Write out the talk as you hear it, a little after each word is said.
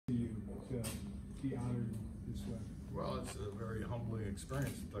be honored this way? Well, it's a very humbling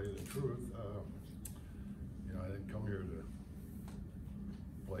experience, to tell you the truth. You know, I didn't come here to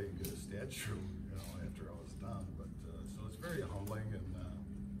play and get a statue, you know, after I was done. But so it's very humbling, and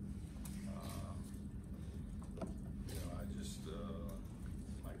you know, I just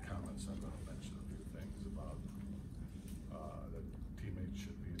my comments. I'm going to mention a few things about that teammates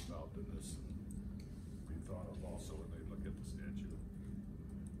should be involved in this and be thought of also when they look at the statue.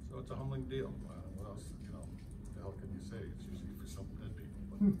 So it's a humbling deal. What else, you know, the hell can you say? It's usually for some dead people,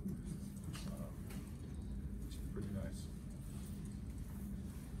 but it's pretty nice.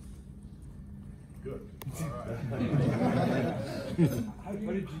 Good. All right.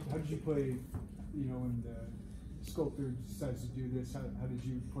 How did you play, you know, when the sculptor decides to do this? How did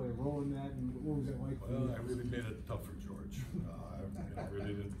you play a role in that, and what was it like for you? Well, I really made it tough for George. I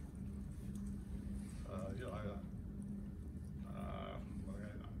really didn't. You know,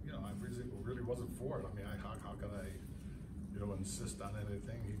 you know, I really wasn't for it. I mean, how could I, you know, insist on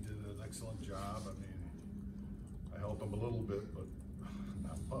anything? He did an excellent job. I mean, I helped him a little bit, but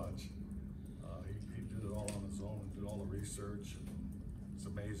not much. He did it all on his own and did all the research. And it's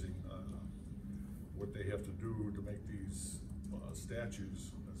amazing what they have to do to make these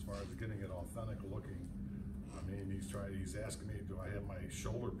statues, as far as getting it authentic looking. I mean, he's asking me, do I have my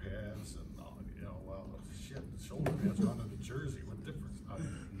shoulder pads? And you know, well, shit, the shoulder pads are under the jersey. What difference?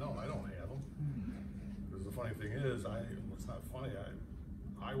 No, I don't have them. Because the funny thing is, what's not funny,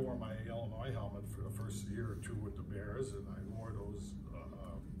 I wore my Illinois helmet for the first year or two with the Bears, and I wore those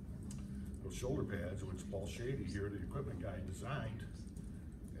shoulder pads, which Paul Shady here, the equipment guy, designed,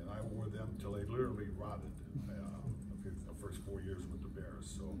 and I wore them till they literally rotted the first 4 years with the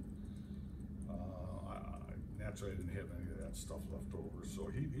Bears. So naturally I didn't have any of that stuff left over. So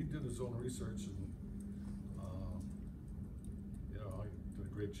he did his own research, and you know, he did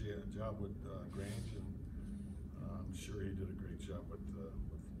a great job with Grange, and I'm sure he did a great job with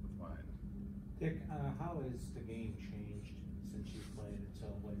mine. Dick, how has the game changed since you played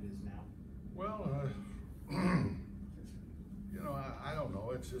until what it is now? Well, you know, I don't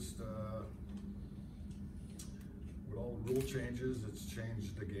know. It's just with all the rule changes, it's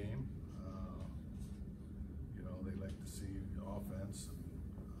changed the game. You know, they like to see the offense, and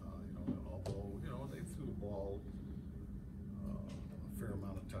you know, although you know they threw the ball a fair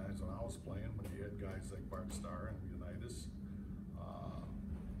amount of times when I was playing, when you had guys like Bart Starr and Unitas,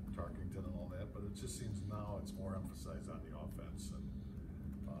 Tarkington, and all that. But it just seems now it's more emphasized on the offense. And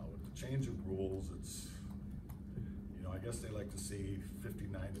with the change of rules, it's, you know, I guess they like to see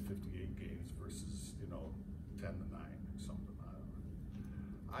 59 to 58 games versus, you know, 10 to 9 or something.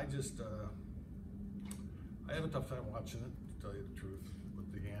 I just, I have a tough time watching it, to tell you the truth,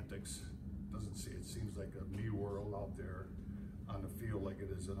 with the antics. It seems like a me world out there on the field, like it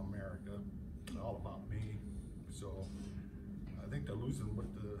is in America. It's all about me. So I think they're losing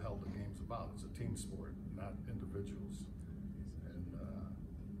what the hell the game's about. It's a team sport, not individuals.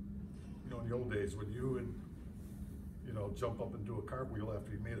 You know, in the old days, when you would, you know, jump up and do a cartwheel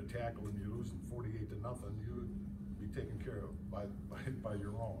after you made a tackle and you're losing 48 to nothing, you would be taken care of by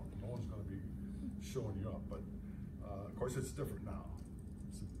your own. No one's going to be showing you up. But of course, it's different now.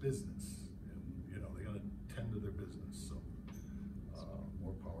 It's a business, and you know they got to tend to their business. So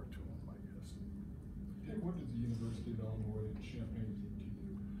more power to them, I guess. Hey, what does the University of Illinois and Champaign team to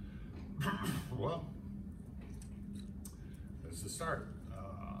you? Well, it's the start.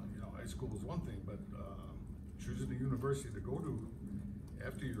 High school is one thing, but choosing the university to go to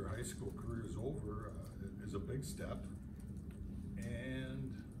after your high school career is over is a big step.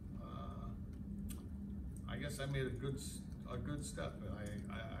 And I guess I made a good step, and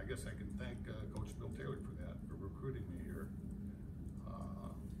I guess I can thank Coach Bill Taylor for that, for recruiting me here.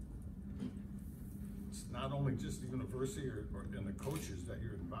 It's not only just the university and the coaches that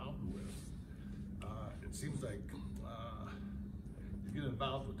you're involved with. It seems like you get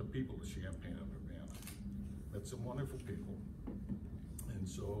involved with the people of Champaign and Urbana. Met some wonderful people, and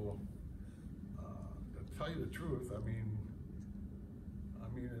so to tell you the truth, I mean,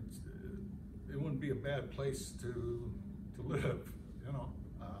 it wouldn't be a bad place to live, you know.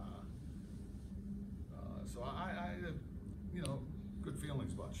 So I you know, good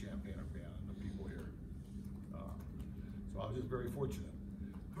feelings about Champaign and Urbana and the people here. So I was just very fortunate.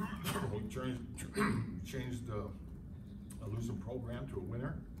 We changed a losing program to a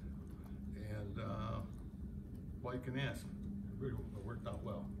winner, and well, you can ask. It really worked out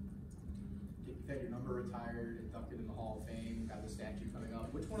well. You've had your number retired, inducted in the Hall of Fame, got the statue coming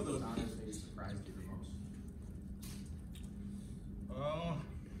up. Which one of those honors maybe surprised you the most?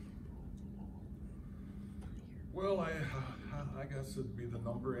 Well, I guess it'd be the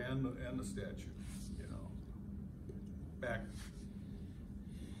number and the statue, you know. Back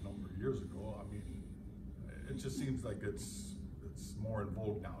a number of years ago, I mean, it just seems like it's more in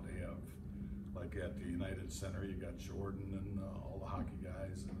vogue now to have, like at the United Center, you got Jordan and all the hockey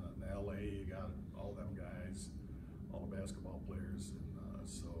guys, and in LA, you got all them guys, all the basketball players, and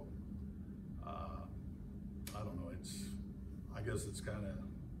I don't know, I guess it's gonna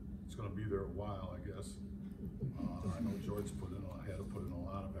be there a while, I guess. I know George had to put in a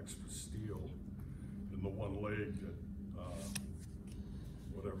lot of extra steel in the one leg that,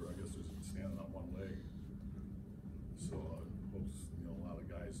 whatever, I guess there's standing on one leg. So, a lot of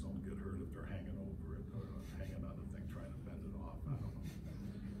guys don't get hurt if they're hanging over it or hanging on the thing trying to bend it off. I don't know.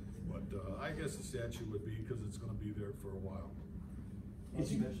 But I guess the statue would be because it's going to be there for a while.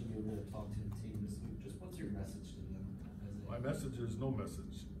 As you mentioned, you were going to talk to the team this week. Just what's your message to them? My message is no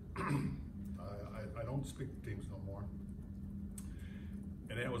message. I don't speak to teams no more.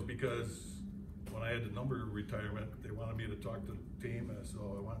 And that was because when I had the number retirement, they wanted me to talk to the team, and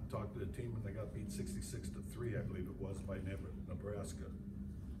so I went and talked to the team, and they got beat 66-3, I believe it was, by Nebraska.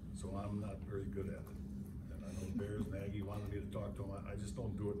 So I'm not very good at it. And I know Bears and Aggie wanted me to talk to them. I just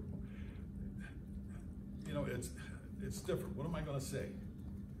don't do it. You know, it's different. What am I going to say?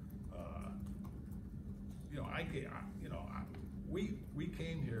 You know, we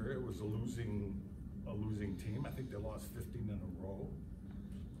came here. It was a losing team. I think they lost 15 in a row.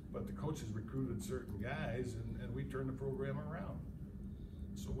 But the coaches recruited certain guys, and we turned the program around.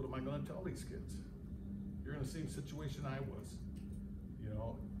 So what am I going to tell these kids? You're in the same situation I was. You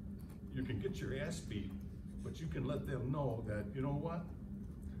know, you can get your ass beat, but you can let them know that, you know what?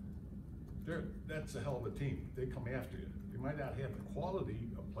 That's a hell of a team. They come after you. You might not have the quality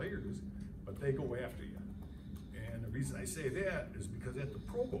of players, but they go after you. And the reason I say that is because at the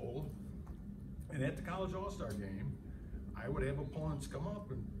Pro Bowl and at the College All-Star game, I would have opponents come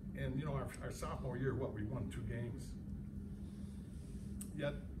up and you know, our sophomore year, we won 2 games.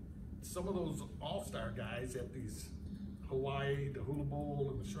 Yet, some of those all-star guys at these Hawaii, the Hula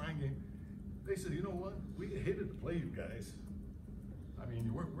Bowl, and the Shrine Game, they said, you know what? We hated to play you guys. I mean,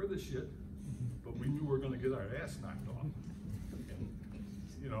 you weren't worth a shit, but we knew we were going to get our ass knocked off. And,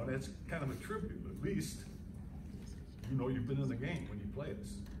 you know, that's kind of a tribute. At least, you know you've been in the game when you play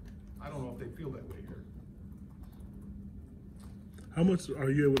us. I don't know if they feel that way here. How much are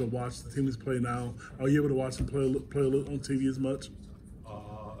you able to watch the teams play now? Are you able to watch them play a little on TV as much?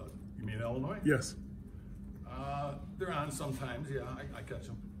 You mean Illinois? Yes. They're on sometimes, yeah, I catch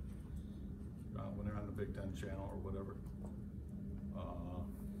them. When they're on the Big Ten channel or whatever.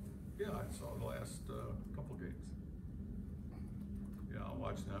 Yeah, I saw the last couple games. Yeah, I'll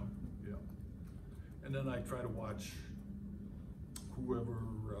watch them, yeah. And then I try to watch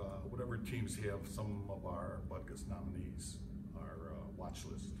whatever teams have some of our Butkus nominees, our watch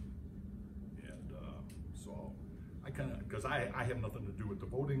list. And so I because I have nothing to do with the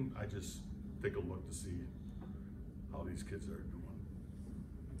voting, I just take a look to see how these kids are doing.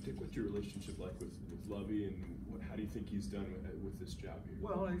 Dick, what's your relationship like with Lovey, and how do you think he's done with this job here?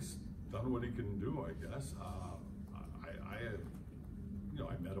 Well, he's done what he can do, I guess.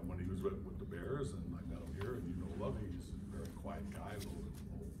 I met him when he was with the Bears, and I met him here, and you know Lovey, he's a very quiet guy, little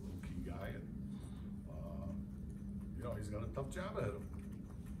key guy, and you know, he's got a tough job ahead of him.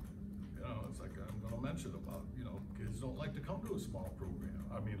 You know, it's like I'm going to mention about, you know, kids don't like to come to a small program,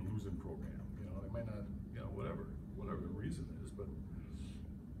 a losing program. You know, they might not, you know, whatever the reason is, but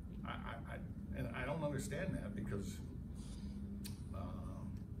I don't understand that because,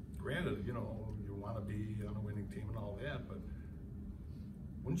 granted, you know, you want to be on a winning team and all that, but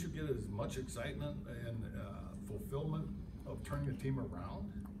wouldn't you get as much excitement and fulfillment of turning the team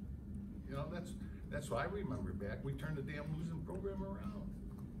around? You know, that's what I remember back. We turned the damn losing program around.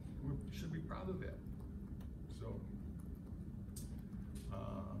 We should be proud of that. So,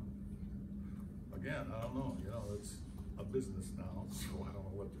 again, I don't know. You know, it's a business now, so I don't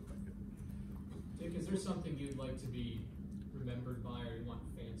know what they're thinking. Dick, is there something you'd like to be remembered by, or you want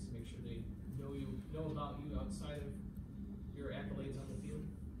fans to make sure they know about you outside of your accolades on the field?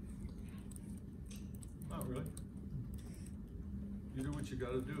 Not really. You do what you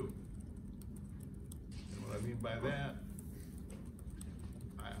got to do. And what I mean by that,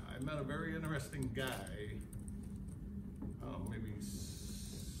 I met a very interesting guy, maybe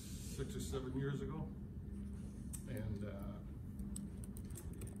 6 or 7 years ago, and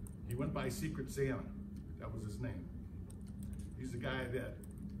he went by Secret Santa. That was his name. He's the guy that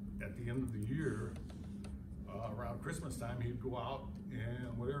at the end of the year, around Christmas time, he'd go out,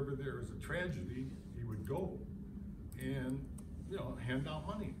 and wherever there was a tragedy, he would go and, you know, hand out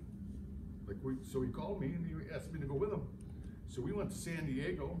money. So he called me and he asked me to go with him. So we went to San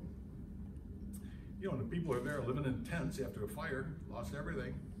Diego. You know, and the people are there living in tents after a fire, lost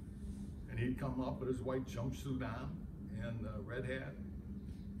everything. And he'd come up with his white jumpsuit on and a red hat,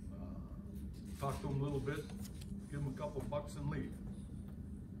 talk to him a little bit, give him a couple bucks and leave.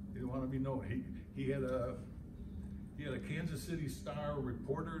 He didn't want to be known. He had a Kansas City Star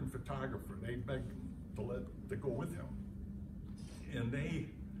reporter and photographer. They begged him to go with him.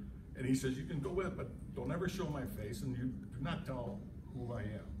 And he says, you can go with, but don't ever show my face and you do not tell who I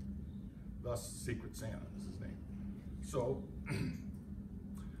am. Thus, Secret Santa is his name. So,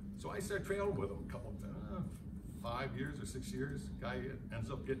 so I started traveling with him a couple of times, 5 years or 6 years. Guy ends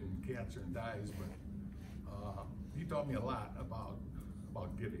up getting cancer and dies, but he taught me a lot about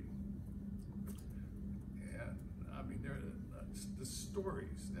giving. And I mean, there are the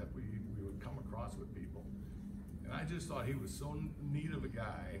stories that we would come across with people. And I just thought he was so neat of a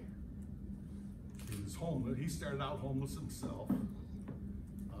guy. He was homeless. He started out homeless himself.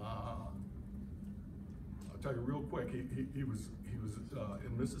 I'll tell you real quick. He was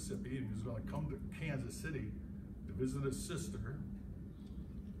in Mississippi, and he was going to come to Kansas City to visit his sister.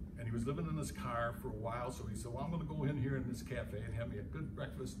 And he was living in his car for a while. So he said, "Well, I'm going to go in here in this cafe and have me a good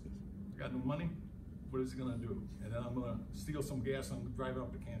breakfast. I got no money. What is he going to do? And then I'm going to steal some gas and I'm going to drive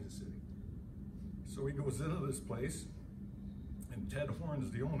up to Kansas City." So he goes into this place, and Ted Horn's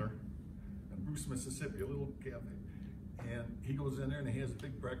the owner, in Bruce, Mississippi, a little cafe. And he goes in there and he has a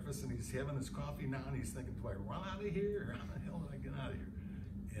big breakfast and he's having his coffee now and he's thinking, do I run out of here or how the hell did I get out of here?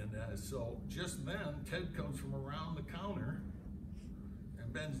 And so just then, Ted comes from around the counter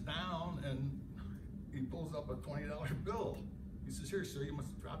and bends down and he pulls up a $20 bill. He says, "Here, sir, you must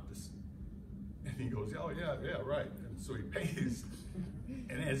have dropped this." And he goes, "Oh, yeah, right." And so he pays.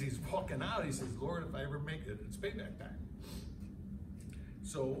 And as he's walking out, he says, "Lord, if I ever make it, it's payback time."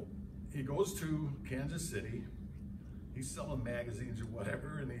 So he goes to Kansas City. He's selling magazines or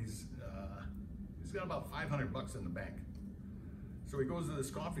whatever, and he's got about 500 bucks in the bank. So he goes to this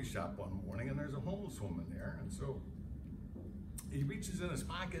coffee shop one morning, and there's a homeless woman there. And so he reaches in his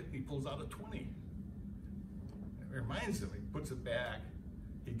pocket, and he pulls out a 20. It reminds him, he puts it back.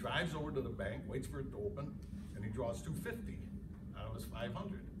 He drives over to the bank, waits for it to open, and he draws $250 out of his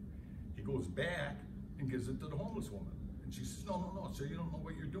 500. He goes back and gives it to the homeless woman. And she says, no, sir, you don't know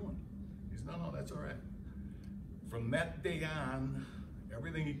what you're doing. He says, no, that's all right. From that day on,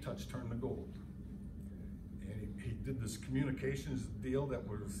 everything he touched turned to gold. And he did this communications deal that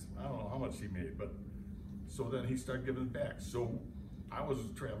was, I don't know how much he made, but so then he started giving it back. So I was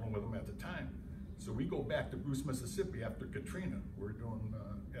traveling with him at the time. So we go back to Bruce, Mississippi after Katrina. We're doing,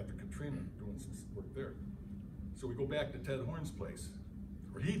 after Katrina, doing some work there. So we go back to Ted Horn's place,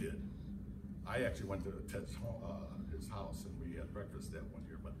 or he did. I actually went to Ted's his house and we had breakfast that one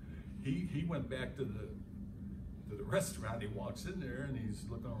year, but he went back to the restaurant. He walks in there and he's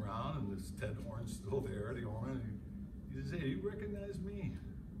looking around and this Ted Horn's still there, the owner, and he says, "Hey, you recognize me?"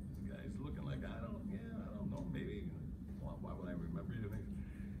 The guy's looking like, I don't know, maybe, why would I remember you?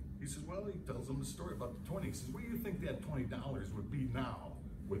 He says, well, he tells him the story about the 20. He says, "What do you think that $20 would be now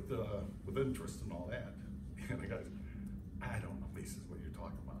with interest and all that?" And the guy says, "I don't know." He says, "What are you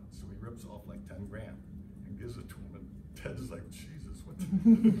talking about?" So he rips off like 10 grand and gives it to him. And Ted's like, Jesus, what?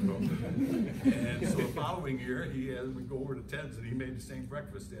 And so the following year, we go over to Ted's and he made the same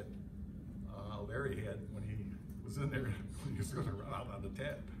breakfast that Larry had when he was in there, when he was going to run out on the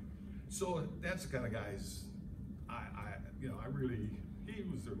tab. So that's the kind of guys he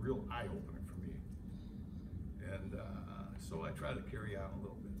was a real eye-opener for me. And so I try to carry on a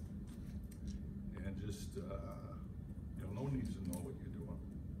little bit. And just, no one needs to know what you're doing.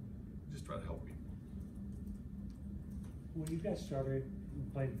 Just try to help people. When you guys started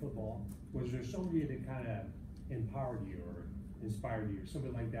playing football, was there somebody that kind of empowered you or inspired you or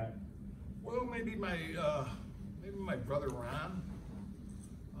something like that? Well, maybe my brother Ron.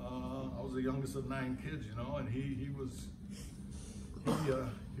 I was the youngest of 9 kids, and he was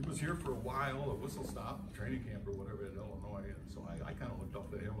here for a while, a whistle stop training camp or whatever in Illinois, and so I kind of looked up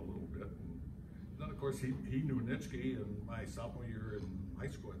to him a little bit. And then of course he knew Nitschke, and my sophomore year in high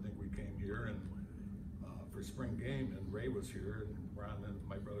school, I think we came here and for spring game, and Ray was here, and Ron and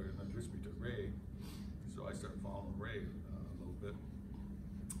my brother introduced me to Ray, so I started following Ray a little bit.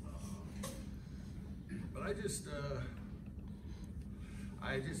 But I just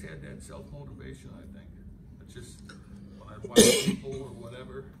had that self-motivation, I think. It's just, when I watch people or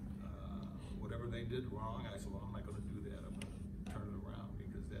whatever they did wrong, I said, well, I'm not going to do that. I'm going to turn it around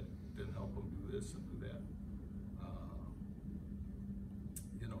because that didn't help them do this and do that.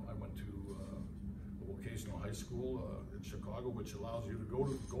 I went to a vocational high school in Chicago, which allows you to go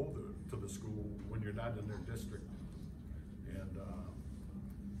to the school when you're not in their district. And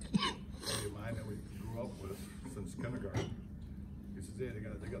a buddy of mine that we grew up with since kindergarten, he says, hey, they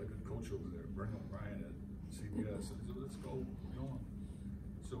got a good coach over there, Bernie O'Brien at CBS. I said, let's go, you know.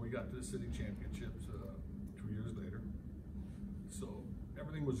 So we got to the city championships 2 years later. So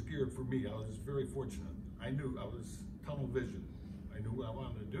everything was geared for me. I was very fortunate. I knew I was tunnel vision. I knew what I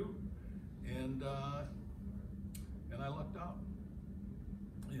wanted to do, and I lucked out,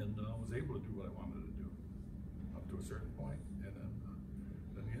 and was able to do what I wanted to do up to a certain point, and then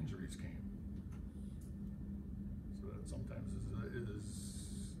the injuries came. So that sometimes is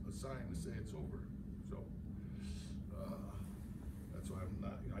a sign to say it's over. So that's why I'm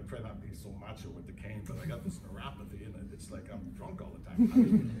not. You know, I try not to be so macho with the cane, but I got this neuropathy, and it's like I'm drunk all the time. I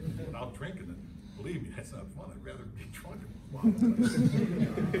mean, without drinking, and believe me, that's not fun. I'd rather be drunk and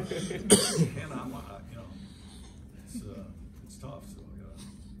cannot, you know, it's tough. So I gotta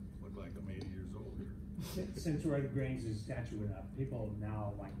look like I'm 80 years old here. Since Red Grange's statue went up, people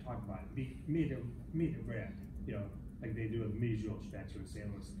now like talk about it. Meet the red, you know, like they do a Mijo statue in St.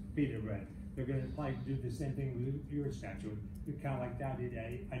 Louis. Meet the red. They're going to probably do the same thing with your statue. You kind of like that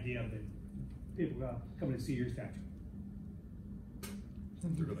idea of that people coming to see your statue.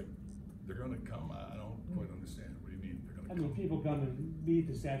 They're gonna come. I don't quite understand. What do you mean? They're gonna come? I mean, people come and meet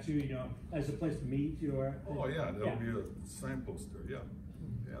the statue, you know, as a place to meet your. Oh yeah, there'll be a signpost there. Yeah,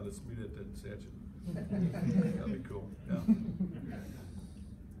 yeah. Let's meet at that statue. That'd be cool. Yeah.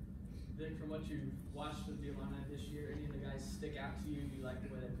 Dick, from what you've watched with the Illini this year, any of the guys stick out to you? You like the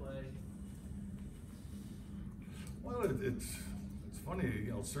way they play? Well, it's funny.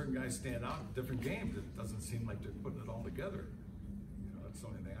 You know, certain guys stand out in different games. It doesn't seem like they're putting it all together. You know, that's the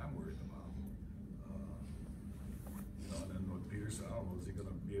only thing I'm worried about. You know, and then with Peterson, I don't know, is he going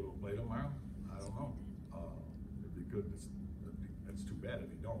to be able to play tomorrow? I don't know. It'd be good. It's too bad if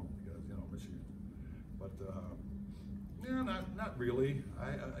he don't, because, you know, Michigan. But yeah, not really.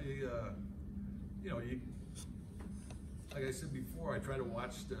 You know, like I said before, I try to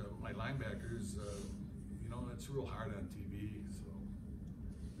watch my linebackers. You know, it's real hard on TV. So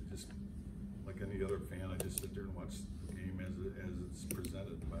I just, like any other fan, I just sit there and watch the game as it's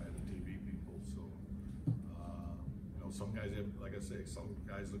presented by the TV people. So you know, some guys have, like I say, some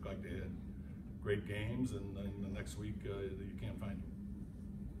guys look like they had great games, and then the next week you can't find them.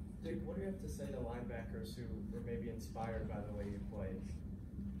 Dick, what do you have to say to linebackers who were maybe inspired by the way you played?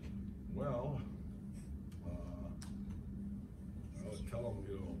 Well, I would tell them,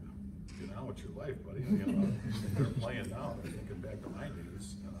 you know, get on with your life, buddy. You know, they're playing now. They're thinking back to my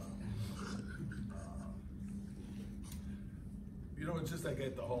days. You know, it's just like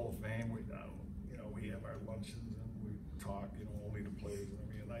at the Hall of Fame. You know, we have our luncheons and we talk. You know, only the players. I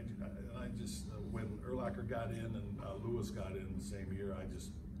mean, and I just when Urlacher got in and Lewis got in the same year, I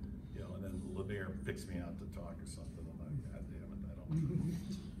just. You know, and then Lanier picks me out to talk or something. I'm like, God damn it, I don't.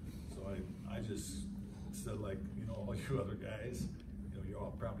 So I just said, like, you know, all you other guys, you know, you're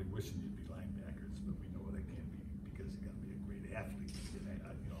all probably wishing you'd be linebackers, but we know they can't be because you got to be a great athlete. You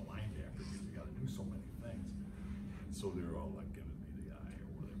know, linebacker because you got to do so many things. And so they're all like giving me the eye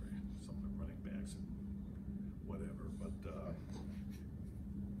or whatever. Some of the running backs and whatever, but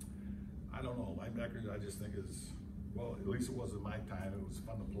I don't know. Linebackers, I just think is. Well, at least it was in my time. It was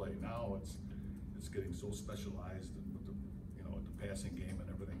fun to play. Now it's getting so specialized, and with the, you know, with the passing game and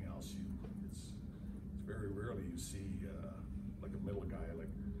everything else, it's very rarely you see like a middle guy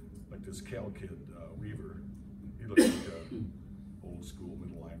like this Cal kid Weaver. He looks like a old school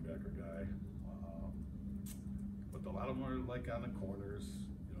middle linebacker guy. But a lot of them are like on the corners.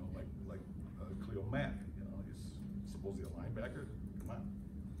 You know, like Cleo Mack. You know, he's supposedly a linebacker. Come on,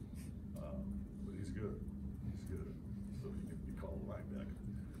 but he's good.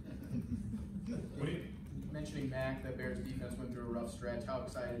 Mentioning Mac, the Bears defense went through a rough stretch. How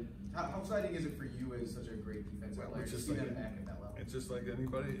exciting is it for you as such a great defensive player to see them back at that level? It's just like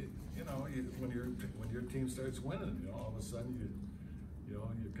anybody, you know, when your team starts winning, you know, all of a sudden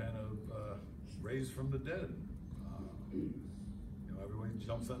you're kind of raised from the dead. You know, everybody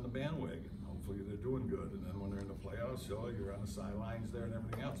jumps on the bandwagon. Hopefully they're doing good, and then when they're in the playoffs, you're on the sidelines there and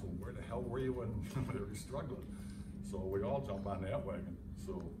everything else. Well, where the hell were you when they were struggling? So we all jump on that wagon.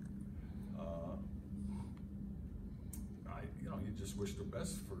 So. You know, you just wish the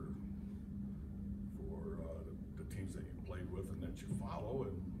best for the teams that you played with and that you follow.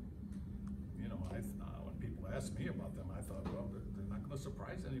 And you know, when people ask me about them, I thought, well, they're not going to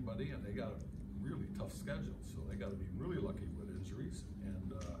surprise anybody, and they got a really tough schedule, so they got to be really lucky with injuries.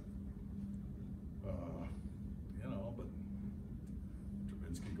 And you know, but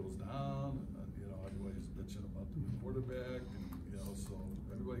Trubinsky goes down, and you know, everybody's bitching about the quarterback, and you know, so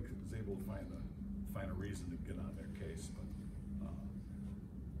everybody is able to find a reason to get on their case. But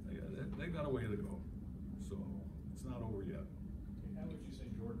they got a way to go. So it's not over yet. How would you say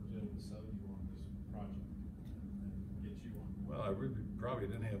Jordan did to sell you on this project and get you on? Well, I really probably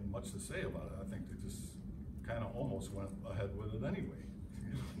didn't have much to say about it. I think they just kind of almost went ahead with it anyway.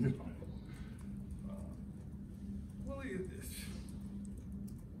 Well,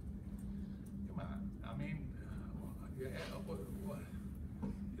 come on. I mean, yeah, what?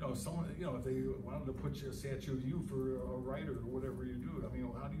 You know, someone, you know, if they wanted to put a statue of you for a writer or whatever you do, I mean,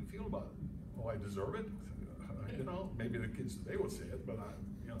 how do you feel about it? Oh, I deserve it. You know, maybe the kids today would say it, but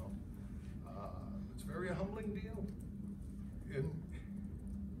you know, it's a very humbling deal. And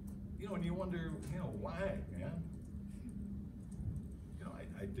you know, and you wonder, you know, why, man? You know,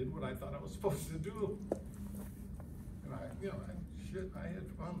 I did what I thought I was supposed to do. And I had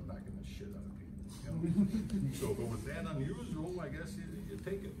fun knocking the shit out of people, you know? So if it was that unusual, I guess you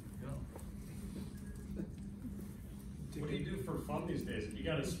take it, you know? What do you do for fun these days? If you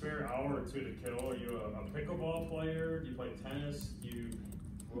got a spare hour or two to kill, are you a pickleball player? Do you play tennis?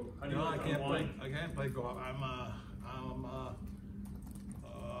 How do you I can't play golf.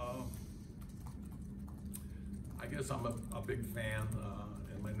 I guess I'm a big fan,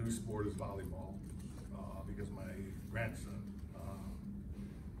 and my new sport is volleyball, because my grandson,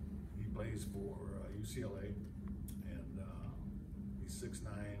 he plays for UCLA, and he's 6'9",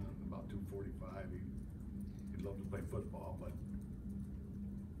 and about 245. He'd love to play football, but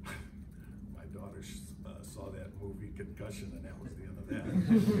my daughter saw that movie Concussion, and that was the end of that.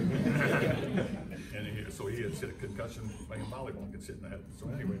 And so he had a concussion playing volleyball, gets hit in the head. So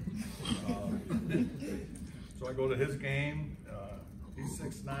anyway, so I go to his game. He's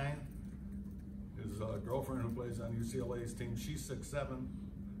 6'9". His girlfriend who plays on UCLA's team, she's 6'7",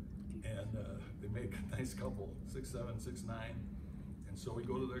 and they make a nice couple, 6'7", 6'9". And so we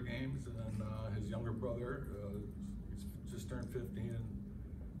go to their games, and then his younger brother, he's just turned 15,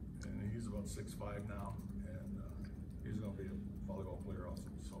 and he's about 6'5" now, and he's going to be a volleyball player also.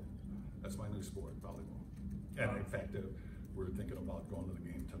 So that's my new sport, volleyball. And in fact, we're thinking about going to the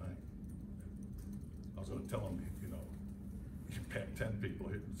game tonight. I was going to tell him, you know, you pack 10 people,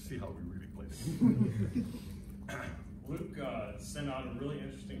 see how we really played it. Luke sent out a really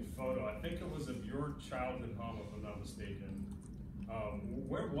interesting photo. I think it was of your childhood home, if I'm not mistaken.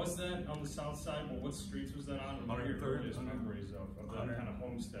 Where was that on the south side? Well, what streets was that on? And what are your earliest memories of that kind of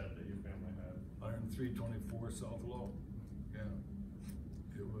homestead that your family had? 10324 South Low. Yeah.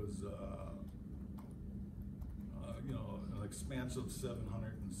 It was, you know, an expansive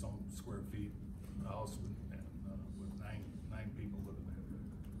 700 and some square feet house with nine people living there.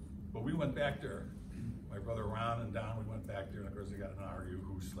 But we went back there. My brother Ron and Don, we went back there, and of course they got an argue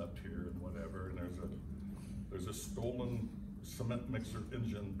who slept here and whatever. And there's a stolen cement mixer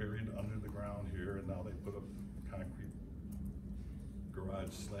engine buried under the ground here, and now they put a concrete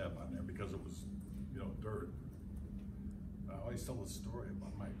garage slab on there because it was, you know, dirt. I always tell the story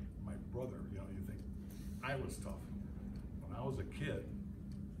about my brother. You know, you think I was tough. When I was a kid,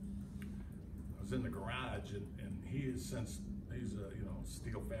 I was in the garage, and he has since, he's a, you know,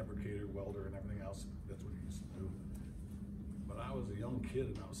 steel fabricator, welder, and everything else. That's what he used to do. But I was a young kid,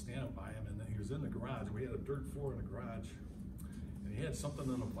 and I was standing by him, and then he was in the garage. We had a dirt floor in the garage, and he had something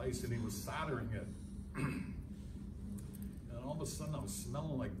in a vise, and he was soldering it. And all of a sudden, I was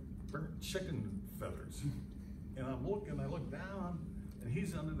smelling like burnt chicken feathers. And I look down, and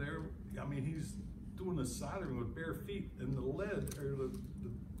he's under there. I mean, he's doing the soldering with bare feet, and the lead, or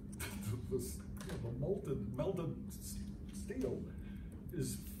the melted steel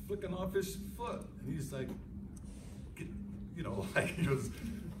is flicking off his foot. And he's like, you know, like he was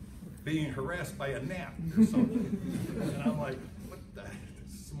being harassed by a gnat or something. And I'm like, what the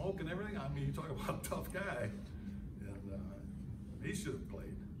smoke and everything? I mean, you talk about a tough guy. And he should have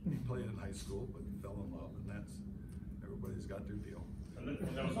played. He played in high school, but he fell in love, and everybody's got their deal. And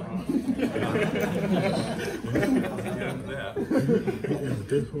that was wrong.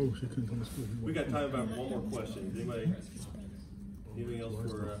 We got time about one more question. Anybody? Anything else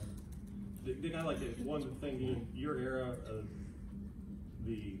for? Dick, I like it. One thing in your era,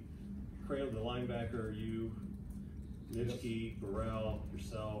 the cradle, the linebacker, you, Nitschke, Burrell,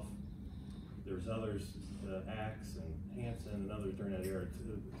 yourself. There's others, Axe and Hansen and others during that era.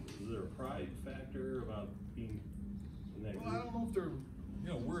 Is there a pride factor about being in that group? Well, I don't know if they're, you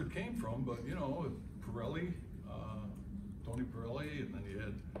know, where it came from, but you know, Pirelli, Tony Pirelli, and then you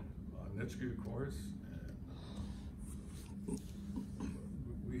had Nitschke, of course, and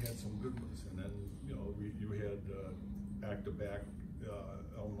we had some good ones. And then, you know, you had back-to-back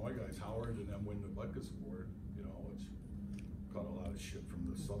Illinois guys, Howard, and then win the Butkus Award, you know, which caught a lot of shit from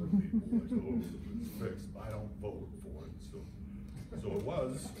the Southern people. Like, oh, it's fixed. I don't vote for it. So So it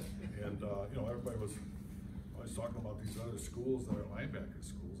was, and you know, everybody was always talking about these other schools that are linebacker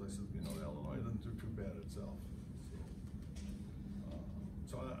schools. I said, you know, Illinois didn't do too bad itself.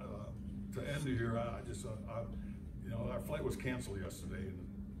 So to end the year, I just, you know, our flight was canceled yesterday, and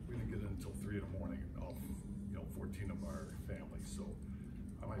we didn't get in until 3 in the morning. All, you know, 14 of our families, so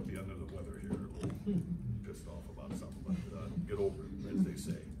I might be under the weather here, a little pissed off about something, but get over it, as they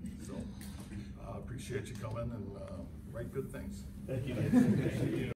say. So I appreciate you coming and write good things. Thank you.